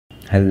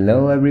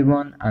Hello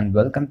everyone and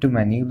welcome to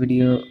my new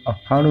video of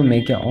how to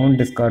make your own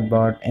Discord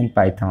bot in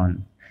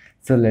Python.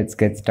 So let's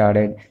get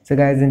started. So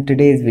guys, in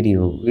today's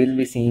video we'll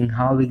be seeing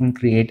how we can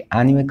create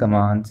anime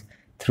commands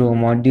through a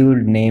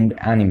module named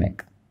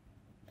Animec.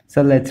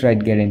 So let's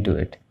get into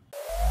it.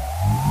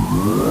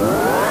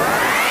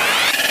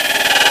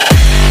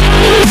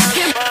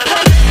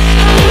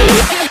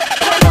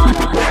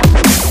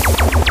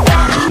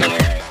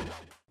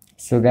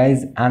 So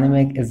guys,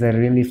 Animec is a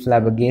really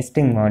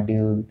flabbergasting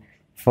module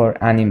for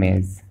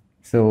animes.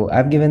 So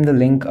I've given the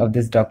link of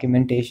this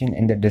documentation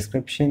in the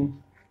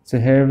description. So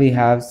here we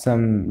have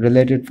some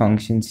related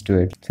functions to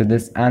it. So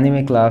this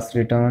anime class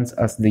returns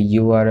us the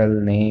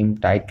URL, name,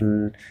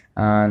 title,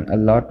 and a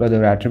lot of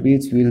other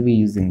attributes. We'll be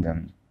using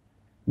them.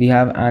 We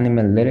have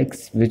anime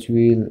lyrics, which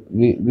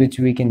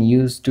we can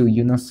use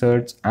to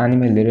search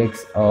anime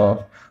lyrics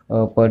of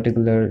a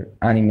particular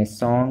anime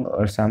song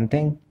or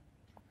something.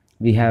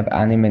 We have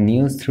anime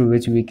news, through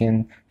which we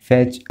can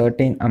fetch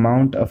certain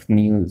amount of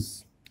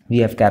news. We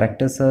have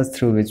character search,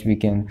 through which we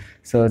can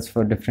search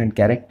for different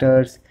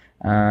characters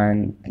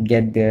and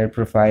get their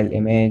profile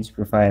image,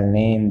 profile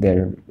name,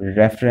 their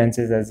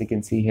references, as you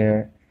can see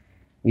here.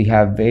 We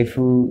have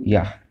waifu.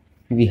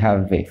 We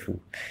have waifu.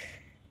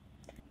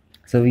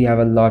 So we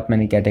have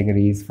many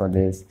categories for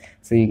this,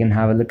 so you can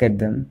have a look at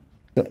them.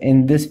 So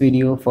in this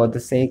video, for the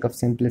sake of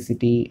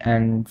simplicity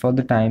and for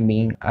the time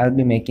being, I'll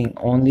be making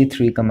only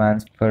 3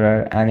 commands for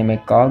our anime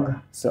cog.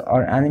 So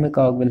our anime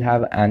cog will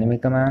have anime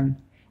command,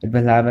 it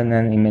will have an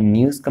anime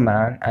news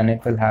command, and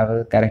it will have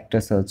a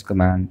character search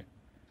command.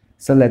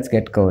 So let's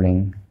get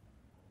coding.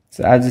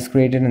 So I've just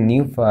created a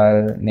new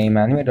file named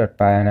anime.py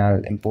and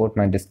I'll import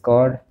my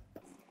Discord.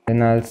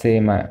 Then I'll say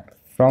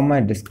from my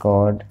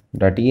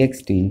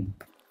discord.txt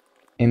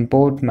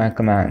import my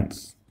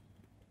commands.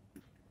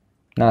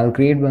 Now I'll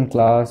create one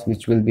class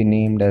which will be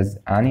named as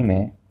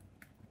anime.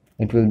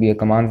 It will be a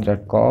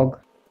commands.cog,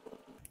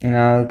 and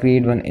I'll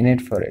create one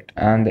init for it,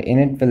 and the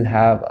init will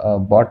have a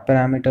bot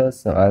parameter.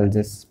 So I'll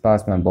just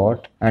pass my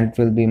bot, and it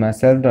will be my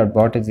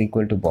self.bot is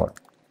equal to bot.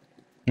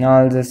 Now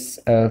I'll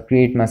just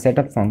create my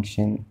setup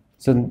function.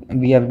 So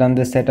we have done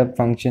the setup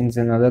functions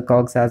in other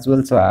cogs as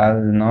well, so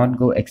I'll not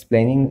go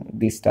explaining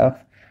this stuff,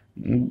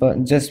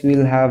 but just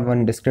we'll have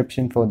one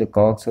description for the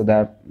cog so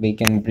that we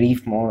can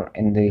brief more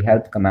in the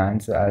help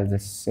command. So I'll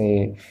just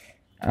say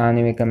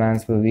anime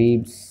commands for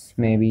weebs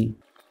maybe.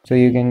 So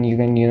you can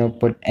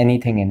put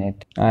anything in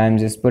it. I'm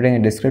just putting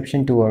a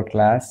description to our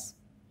class.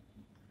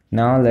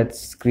 Now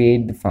let's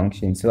create the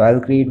function. So I'll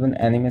create one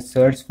anime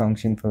search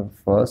function for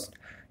first.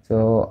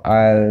 So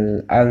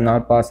I'll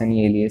not pass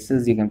any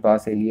aliases. You can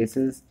pass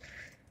aliases,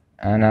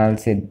 and I'll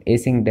say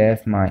async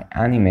def my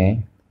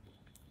anime.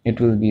 It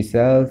will be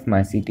self my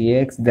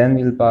ctx, then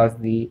we'll pass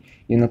the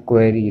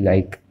query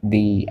like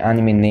the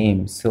anime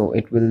name. So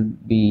it will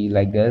be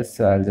like this.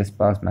 So I'll just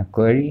pass my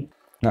query.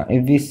 Now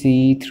if we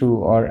see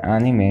through our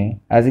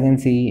anime, as you can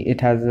see,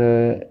 it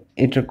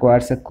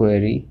requires a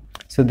query.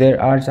 So there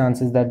are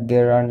chances that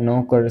there are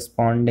no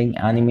corresponding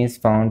animes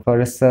found for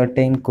a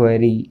certain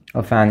query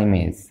of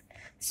animes.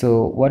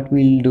 So what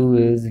we'll do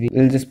is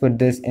we'll just put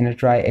this in a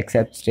try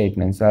except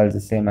statement. So I'll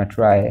just say my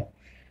try,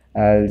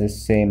 I'll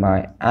just say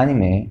my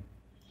anime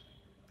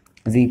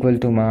is equal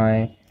to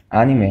my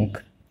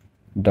animec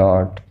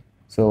dot.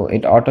 So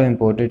it auto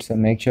imported, so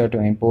make sure to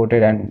import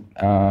it, and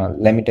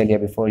let me tell you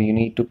before, you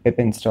need to pip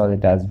install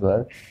it as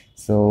well.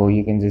 So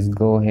you can just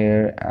go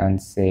here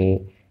and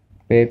say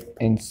pip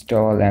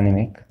install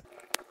animec.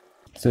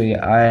 So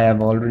yeah, I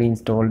have already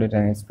installed it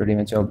and it's pretty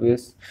much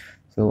obvious.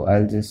 So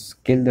I'll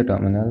just kill the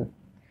terminal,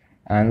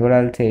 and what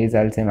I'll say is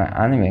I'll say my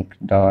animec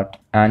dot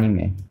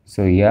anime.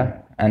 So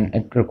yeah, and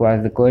it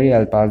requires the query.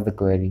 I'll pass the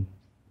query.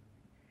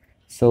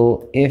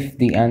 So if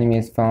the anime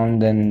is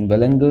found, then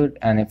well and good,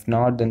 and if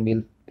not, then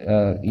we'll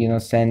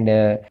send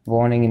a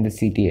warning in the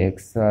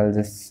ctx. So I'll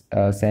just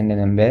send an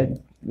embed,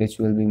 which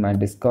will be my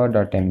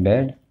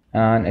discord.embed,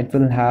 and it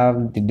will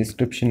have the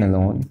description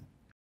alone.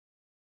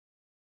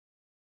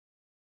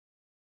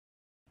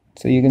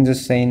 So you can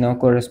just say no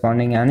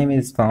corresponding anime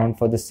is found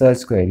for the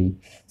search query.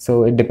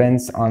 So it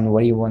depends on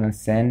what you want to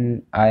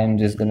send. I am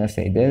just gonna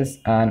say this,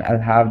 and I'll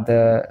have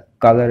the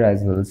color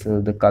as well. So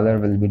the color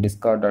will be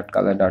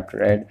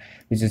discord.color.red,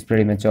 which is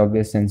pretty much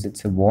obvious since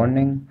it's a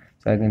warning.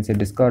 So I can say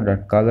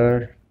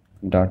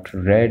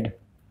discord.color.red,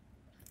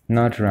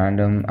 not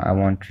random, I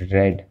want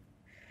red.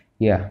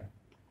 Yeah,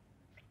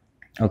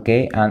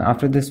 okay, and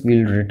after this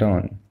we'll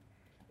return.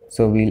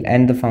 So we'll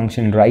end the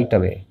function right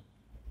away.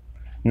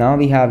 Now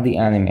we have the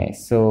anime,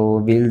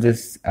 so we'll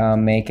just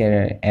make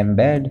an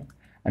embed.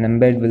 An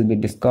embed will be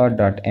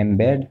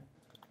discord.embed.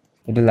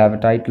 It will have a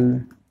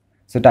title.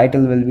 So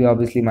title will be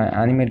obviously my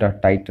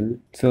anime.title.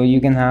 So you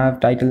can have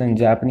title in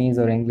Japanese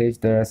or English.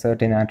 There are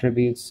certain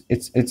attributes.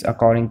 It's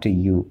according to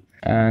you.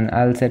 And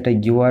I'll set a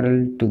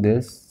URL to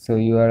this. So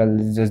URL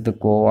is just the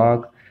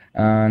coag,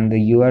 and the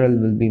URL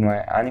will be my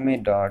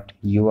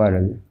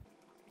anime.url.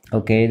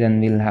 Okay, then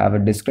we'll have a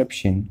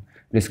description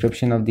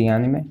of the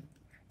anime.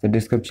 The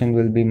description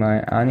will be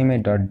my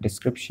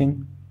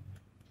anime.description.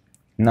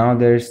 Now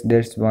there's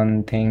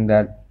one thing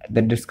that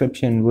the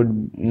description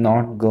would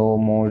not go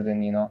more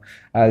than,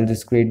 I'll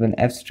just create one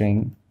f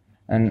string,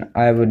 and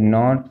I would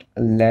not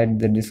let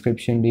the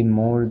description be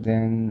more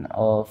than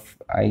of,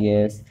 I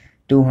guess,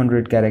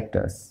 200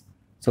 characters.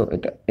 So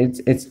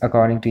it's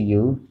according to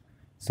you.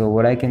 So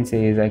what I can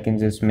say is I can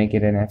just make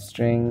it an f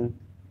string,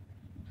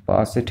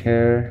 pass it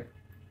here.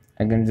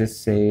 I can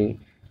just say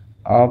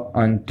up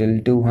until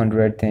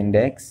 200th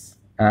index,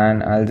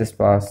 and I'll just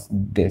pass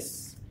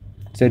this.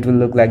 So it will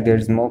look like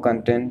there's more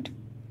content.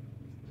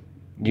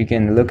 You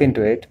can look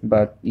into it,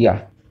 but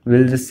yeah,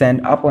 we'll just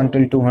send up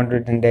until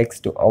 200 index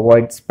to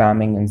avoid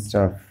spamming and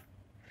stuff.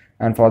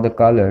 And for the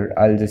color,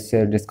 I'll just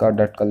say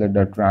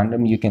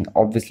discard.color.random. You can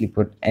obviously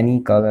put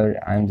any color.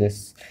 I'm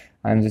just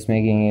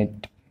making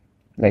it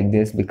like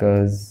this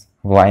because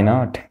why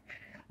not?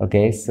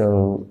 Okay,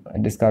 so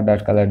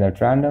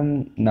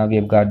discard.color.random. Now we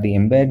have got the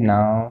embed.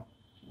 Now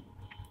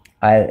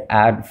I'll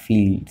add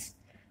fields.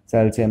 So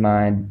I'll say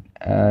my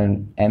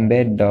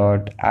embed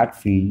dot add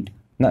field.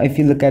 Now if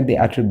you look at the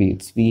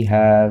attributes, we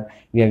have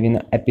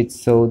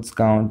episodes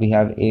count, we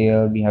have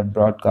air, we have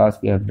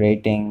broadcast, we have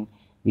rating,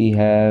 we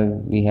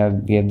have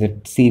the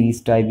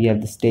series type, we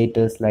have the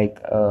status, like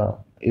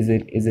is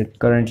it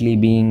currently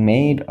being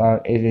made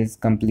or it is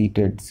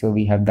completed. So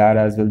we have that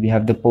as well. We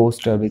have the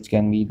poster, which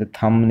can be the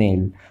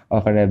thumbnail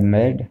of our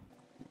embed.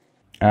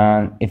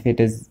 And if it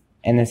is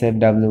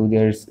NSFW,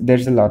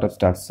 there's a lot of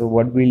stuff. So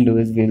what we'll do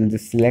is we'll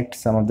just select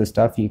some of the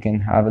stuff. You can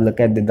have a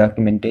look at the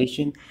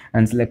documentation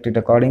and select it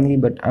accordingly,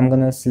 but I'm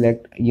gonna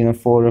select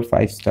 4 or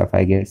 5 stuff,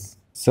 I guess.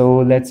 So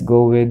let's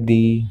go with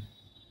the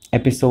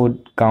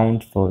episode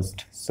count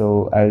first.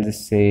 So I'll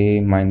just say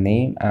my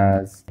name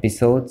as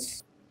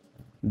episodes,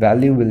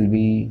 value will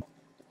be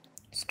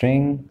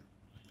string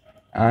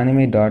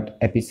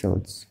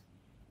anime.episodes.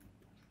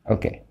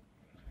 Okay,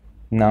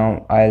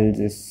 now I'll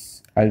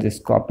just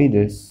copy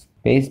this,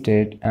 paste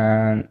it,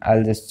 and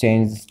I'll just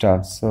change the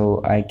stuff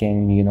so I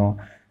can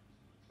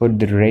put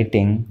the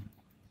rating,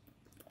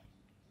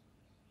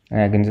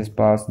 and I can just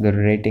pass the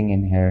rating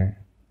in here.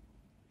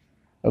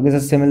 Okay, so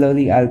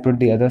similarly I'll put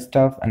the other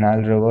stuff and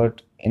I'll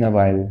revert in a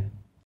while.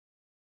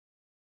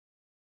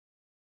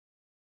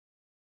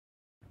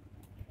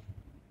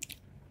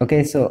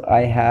 Okay, so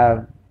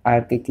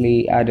I've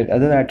quickly added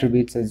other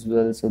attributes as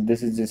well. So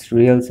this is just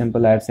real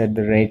simple. I've set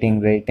the rating,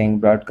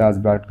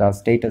 broadcast,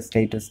 status,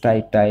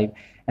 type,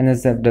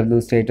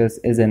 NSFW status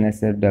is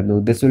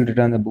NSFW. This will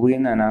return a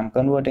boolean and I'm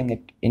converting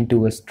it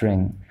into a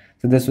string.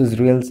 So this was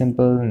real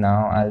simple.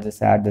 Now I'll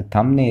just add the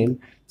thumbnail.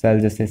 So I'll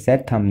just say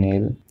set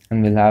thumbnail,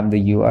 and we'll have the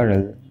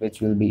URL, which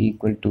will be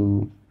equal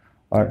to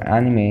our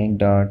anime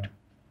dot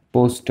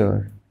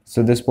poster.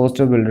 So this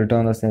poster will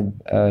return us a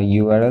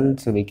URL,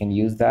 so we can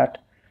use that.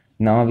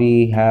 Now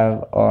we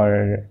have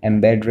our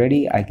embed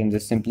ready. I can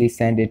just simply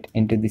send it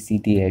into the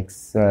CTX.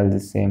 So I'll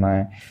just say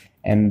my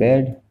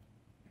embed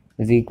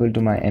is equal to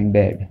my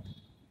embed.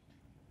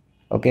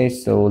 Okay,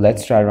 so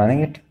let's try running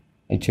it.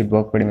 It should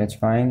work pretty much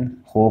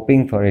fine.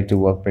 Hoping for it to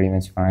work pretty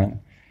much fine.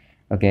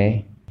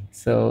 Okay,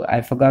 so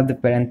I forgot the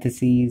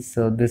parentheses.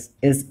 So this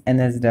is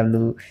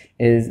NSW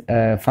is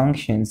a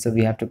function, so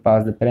we have to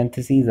pass the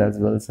parentheses as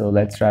well. So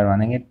let's try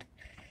running it,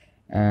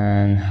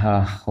 and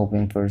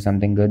hoping for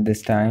something good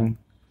this time.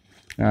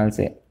 I'll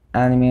say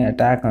anime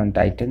attack on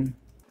Titan.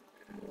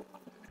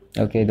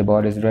 Okay, the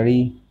bot is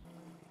ready,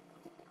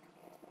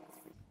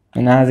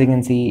 and as you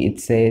can see,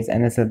 it says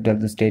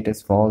NSFW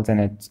status false,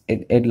 and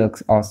it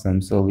looks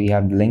awesome. So we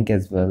have the link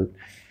as well.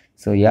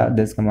 So yeah,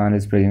 this command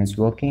is pretty much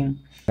working.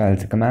 So I'll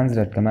say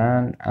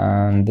commands.command,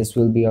 and this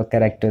will be a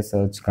character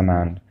search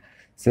command.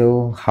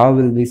 So how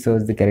will we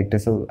search the character?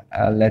 So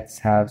let's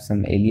have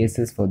some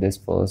aliases for this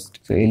first.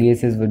 So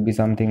aliases would be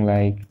something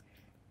like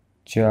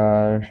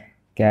char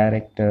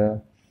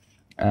character,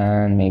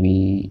 and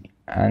maybe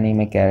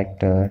anime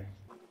character,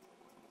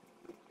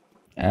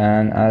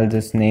 and I'll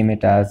just name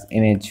it as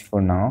image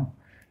for now.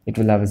 It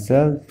will have a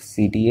self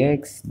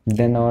ctx,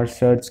 then our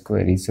search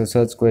query. So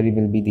search query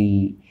will be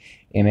the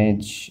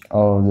image,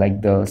 or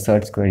like the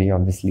search query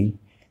obviously.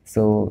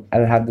 So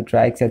I'll have the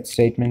try except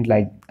statement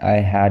like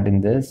I had in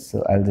this.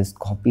 So I'll just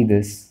copy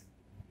this.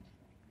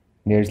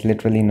 There's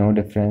literally no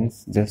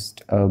difference,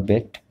 just a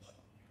bit.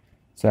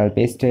 So I'll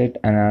paste it,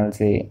 and I'll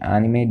say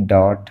anime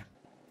dot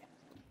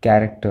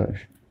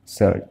character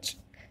search.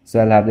 So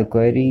I'll have the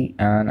query,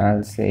 and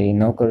I'll say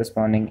no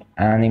corresponding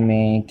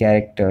anime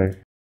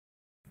character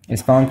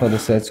is found for the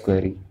search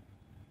query.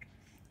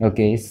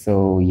 Okay,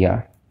 so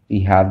yeah, we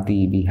have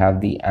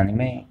the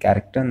anime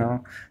character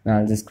now. Now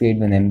I'll just create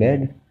an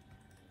embed,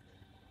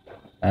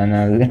 and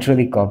I'll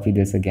literally copy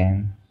this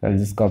again. I'll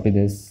just copy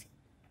this,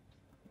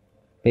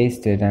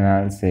 paste it, and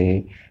I'll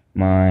say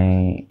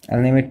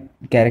I'll name it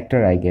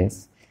character, I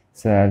guess.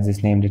 So I've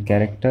just named it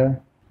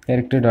character.title.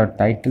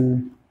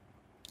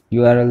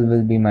 URL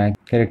will be my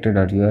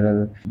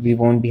character.url. We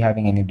won't be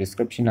having any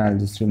description. I'll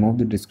just remove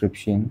the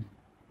description.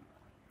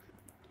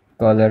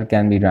 Color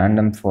can be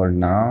random for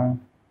now.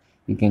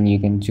 You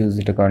can choose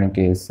it according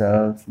to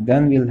yourself.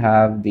 Then we'll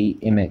have the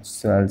image.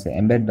 So I'll say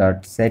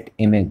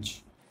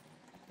embed.setImage.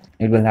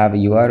 it will have a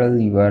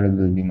URL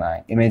will be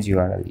my image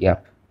URL.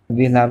 Yep,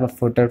 we'll have a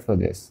footer for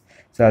this,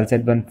 so I'll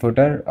set one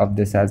footer of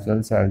this as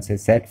well. So I'll say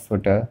set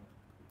footer,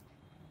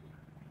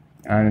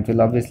 and it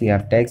will obviously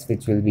have text,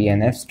 which will be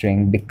an f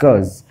string,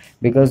 because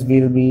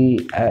we'll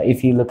be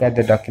if you look at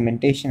the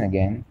documentation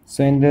again,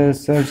 so in the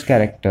search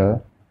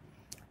character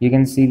you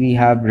can see we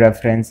have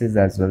references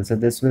as well. So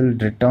this will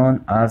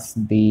return us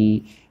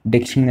the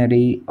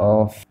dictionary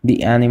of the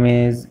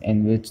animes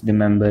in which the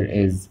member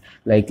is.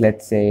 Like,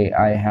 let's say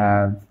I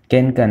have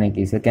Ken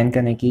Kaneki. So Ken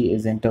Kaneki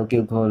is in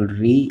Tokyo Ghoul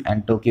Re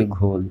and Tokyo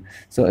Ghoul.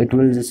 So it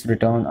will just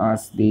return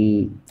us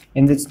the,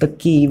 in which the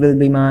key will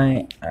be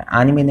my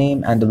anime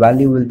name and the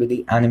value will be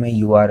the anime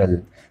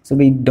URL. So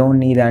we don't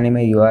need anime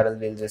URL,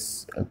 we'll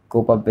just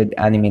cope up with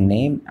anime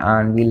name,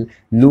 and we'll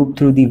loop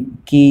through the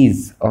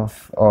keys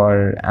of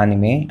our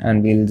anime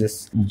and we'll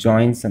just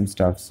join some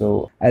stuff.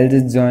 So I'll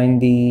just join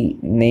the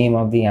name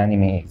of the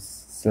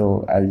animes.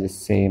 So I'll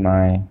just say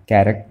my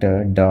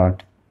character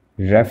dot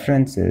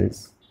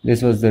references.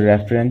 This was the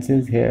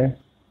references here.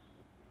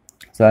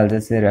 So I'll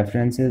just say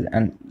references,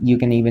 and you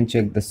can even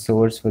check the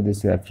source for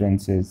this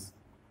references.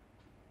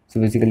 So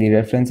basically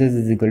references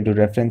is equal to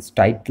reference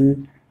title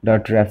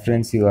dot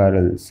reference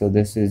URL. So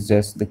this is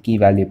just the key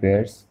value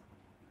pairs.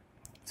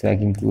 So I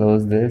can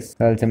close this.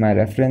 So I'll say my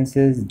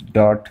references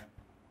dot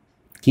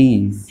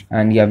keys,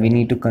 and yeah, we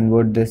need to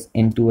convert this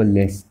into a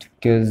list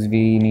because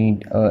we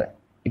need a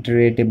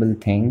iteratable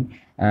thing,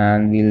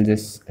 and we'll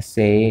just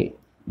say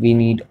we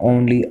need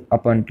only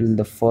up until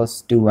the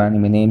first two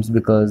anime names,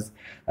 because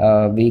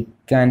we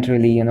can't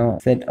really, you know,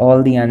 set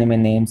all the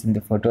anime names in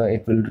the photo.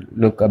 It will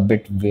look a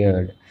bit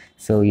weird.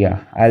 So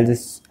yeah, I'll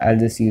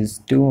just use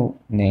two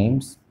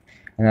names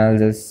and I'll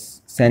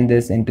just send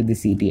this into the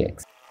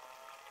CTX.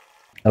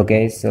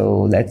 Okay,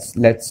 so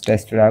let's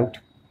test it out.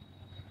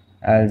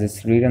 I'll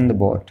just rerun the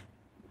bot,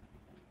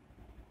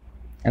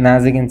 and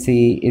as you can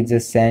see, it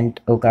just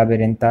sent Okabe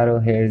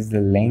Rentaro. Here's the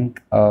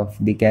link of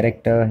the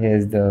character,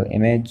 here's the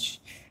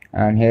image,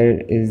 and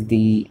here is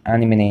the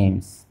anime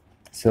names.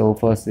 So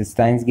first is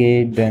Steins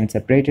Gate, then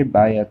separated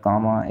by a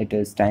comma, it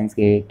is Steins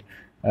Gate,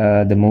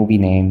 the movie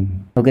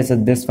name. Okay, so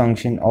this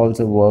function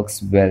also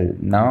works well.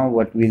 Now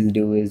what we'll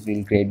do is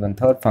we'll create one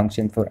third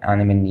function for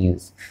anime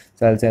news.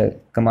 So I'll say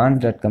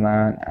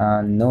commands.command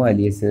and no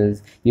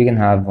aliases. You can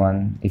have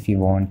one if you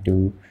want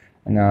to,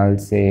 and I'll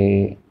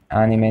say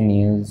anime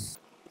news.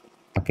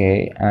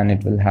 Okay, and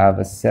it will have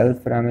a self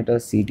parameter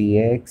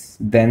ctx,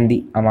 then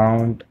the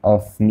amount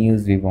of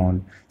news we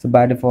want. So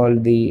by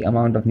default the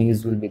amount of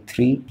news will be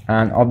 3,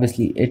 and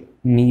obviously it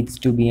needs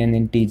to be an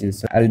integer,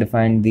 so I'll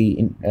define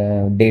the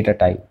data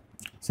type.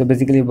 So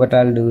basically what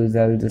I'll do is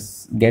I'll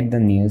just get the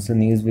news. So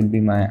news will be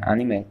my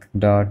animec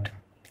dot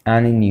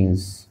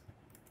news.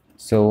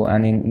 So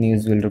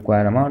news will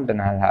require amount,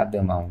 and I'll have the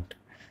amount.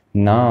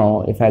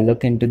 Now if I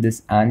look into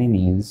this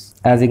news,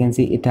 as you can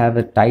see, it have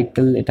a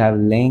title, it have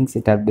links,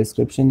 it have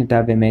description, it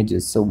have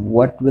images. So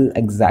what will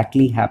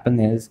exactly happen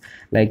is,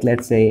 like,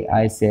 let's say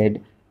I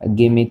said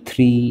give me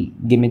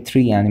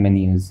three anime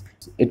news.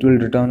 It will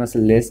return us a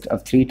list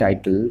of 3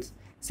 titles.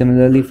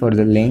 Similarly for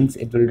the links,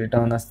 it will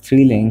return us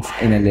 3 links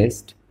in a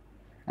list,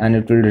 and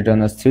it will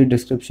return us 3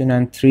 description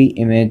and 3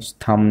 image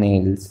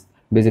thumbnails,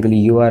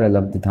 basically URL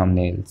of the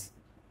thumbnails.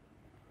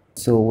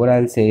 So what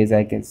I'll say is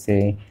I can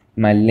say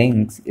my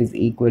links is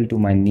equal to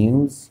my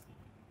news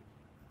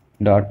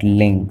dot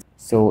links.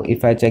 So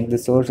if I check the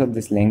source of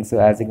this link, so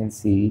as you can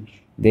see,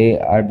 they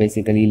are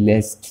basically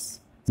lists.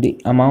 The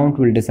amount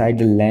will decide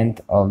the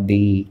length of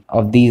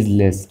these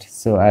lists.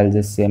 So I'll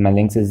just say my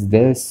links is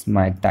this,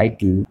 my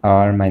title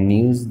are my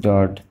news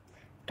dot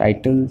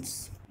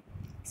titles.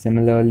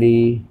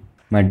 Similarly,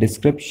 my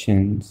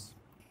descriptions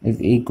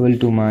is equal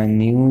to my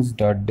news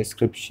dot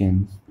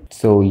descriptions.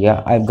 So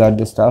yeah, I've got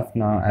the stuff.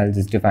 Now I'll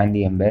just define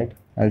the embed.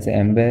 I'll say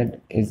embed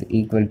is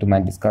equal to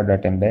my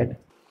discard.embed.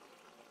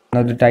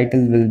 Now the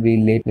title will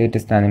be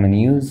latest anime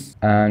news,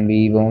 and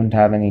we won't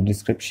have any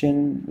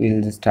description.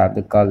 We'll just have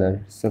the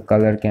color. So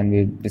color can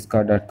be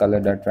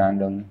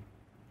discard.color.random.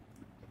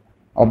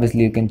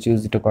 Obviously you can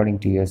choose it according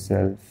to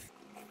yourself.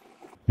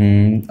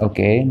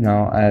 Okay,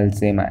 now I'll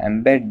say my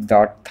embed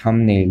dot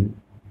thumbnail.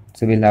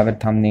 So we'll have a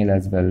thumbnail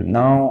as well.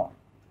 Now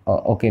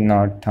okay,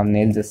 not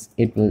thumbnail, just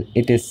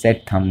it is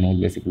set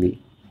thumbnail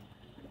basically.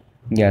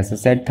 Yeah, so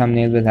set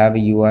thumbnail will have a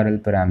URL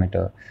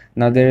parameter.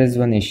 Now there is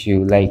one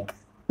issue, like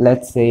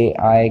let's say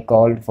I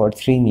called for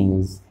 3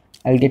 news.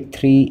 I'll get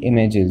 3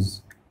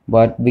 images,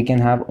 but we can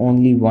have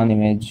only one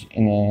image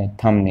in a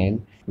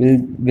thumbnail.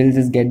 We'll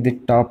just get the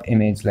top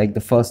image, like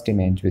the first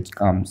image which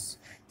comes.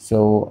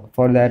 So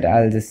for that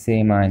I'll just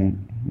say my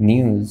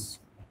news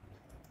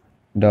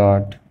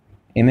dot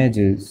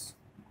images,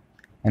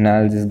 and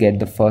I'll just get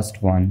the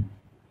first one.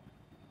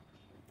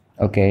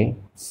 Okay,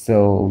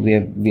 so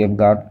we have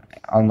got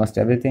almost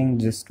everything.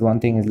 Just one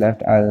thing is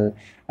left. I'll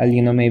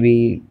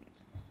maybe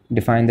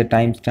define the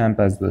timestamp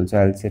as well. So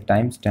I'll say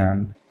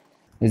timestamp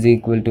is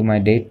equal to my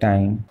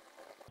datetime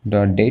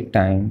dot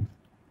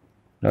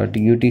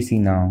utc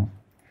now.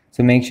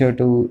 So make sure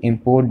to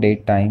import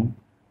datetime,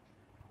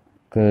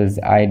 because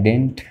I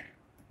didn't.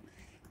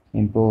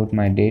 import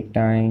my date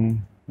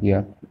time.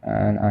 Yep,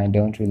 and I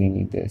don't really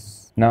need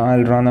this. Now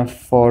I'll run a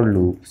for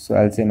loop. So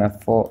I'll say my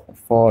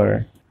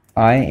for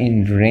I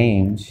in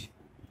range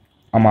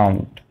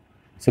amount.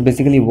 So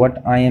basically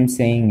what I am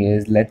saying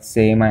is, let's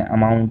say my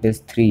amount is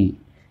 3.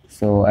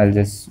 So I'll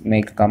just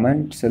make a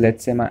comment. So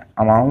let's say my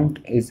amount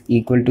is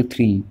equal to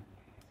 3.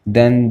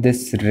 Then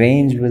this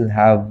range will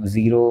have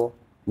 0,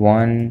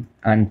 1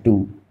 and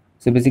 2.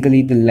 So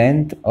basically the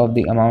length of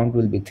the amount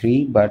will be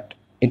 3, but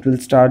it will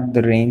start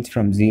the range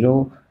from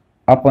 0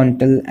 up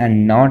until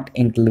and not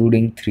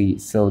including 3.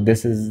 So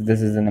this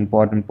is an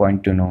important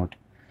point to note.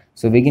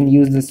 So we can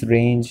use this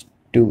range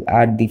to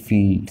add the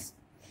fields.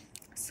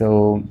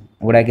 So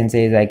what I can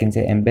say is, I can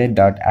say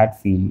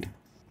embed.addfield.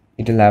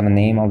 It will have a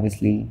name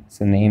obviously,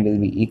 so name will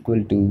be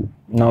equal to,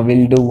 now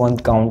we'll do one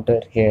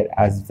counter here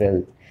as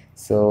well.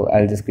 So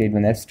I'll just create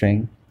one f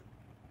string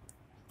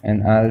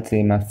and I'll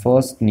say my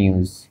first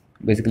news,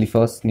 basically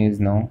first news.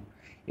 Now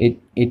it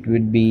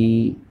would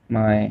be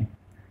my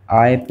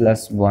I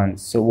plus 1.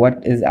 So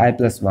what is I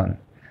plus 1?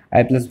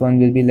 I plus 1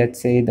 will be,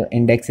 let's say the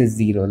index is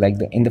 0, like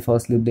in the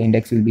first loop the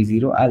index will be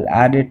 0.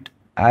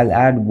 I'll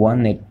add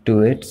 1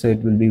 to it, so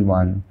it will be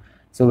 1.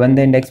 So when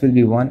the index will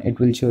be 1, it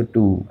will show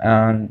 2,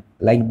 and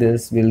like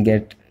this we'll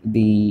get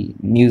the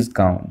news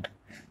count.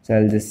 So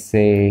I'll just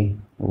say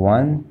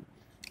 1,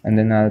 and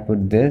then I'll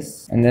put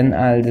this, and then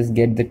I'll just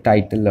get the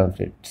title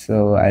of it.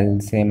 So I'll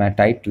say my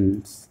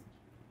titles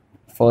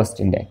first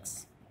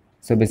index.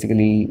 So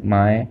basically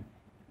my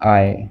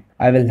I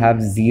will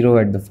have 0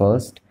 at the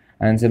first,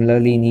 and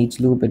similarly in each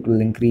loop it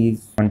will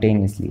increase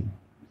spontaneously.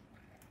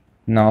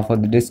 Now for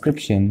the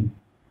description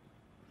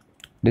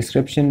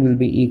will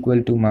be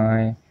equal to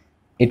my,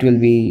 it will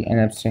be an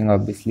f string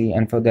obviously,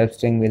 and for the f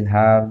string we'll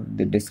have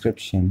the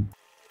description.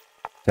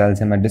 So I'll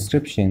say my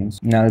descriptions,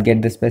 and I'll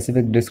get the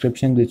specific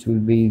description, which will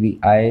be the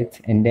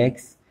ith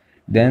index.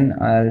 Then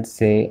I'll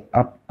say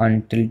up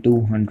until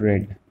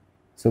 200.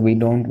 So we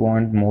don't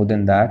want more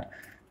than that,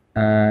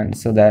 and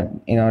so that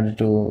in order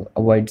to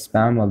avoid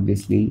spam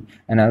obviously.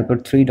 And I'll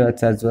put 3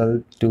 dots as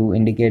well to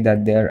indicate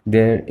that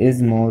there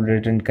is more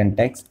written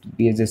context.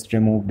 We just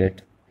removed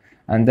it.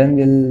 And then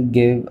we'll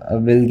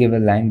give a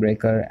line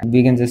breaker.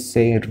 We can just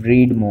say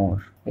read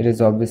more. It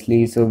is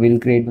obviously, so we'll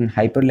create one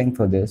hyperlink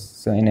for this.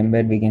 So in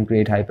embed we can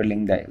create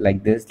hyperlink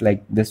like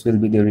this will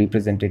be the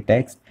represented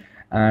text,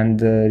 and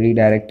the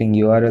redirecting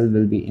URL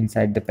will be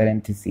inside the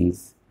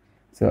parentheses.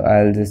 So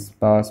I'll just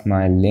pass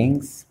my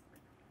links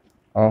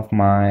of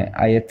my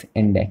ith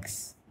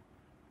index,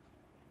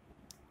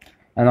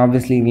 and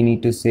obviously we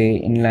need to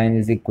say inline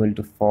is equal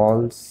to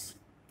false.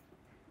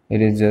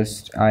 It is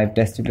just, I've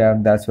tested it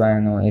out, that's why I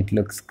know it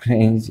looks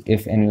cringe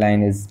if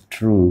inline is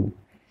true.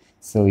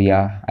 So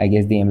yeah, I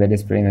guess the embed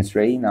is pretty much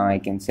ready. Now I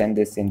can send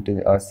this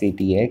into our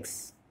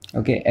CTX.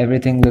 Okay,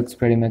 everything looks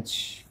pretty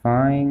much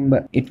fine,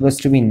 but it was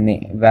to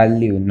be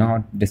value,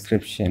 not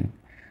description.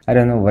 I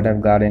don't know what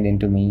I've gotten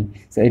into me.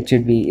 So it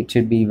should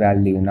be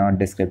value, not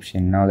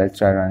description. Now let's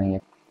try running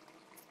it.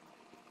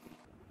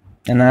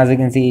 And as you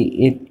can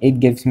see,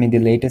 it gives me the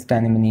latest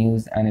anime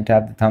news, and it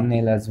have the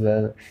thumbnail as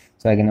well.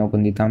 So I can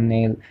open the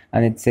thumbnail,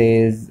 and it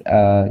says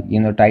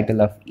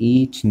title of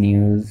each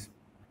news,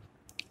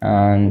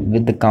 and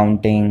with the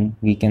counting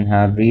we can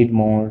have read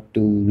more to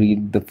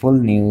read the full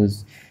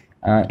news.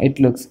 It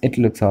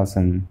looks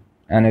awesome,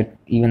 and it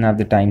even have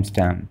the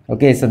timestamp.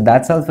 Okay, so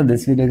that's all for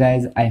this video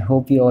guys. I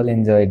hope you all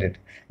enjoyed it.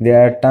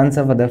 There are tons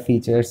of other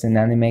features in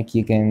Animec.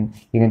 You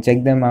can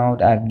check them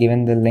out. I've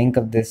given the link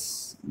of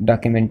this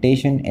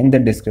documentation in the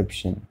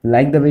description.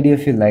 Like the video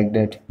if you liked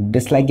it,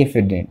 dislike if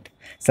you didn't,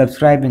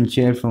 subscribe and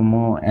share for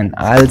more, and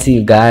I'll see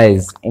you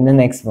guys in the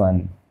next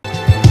one.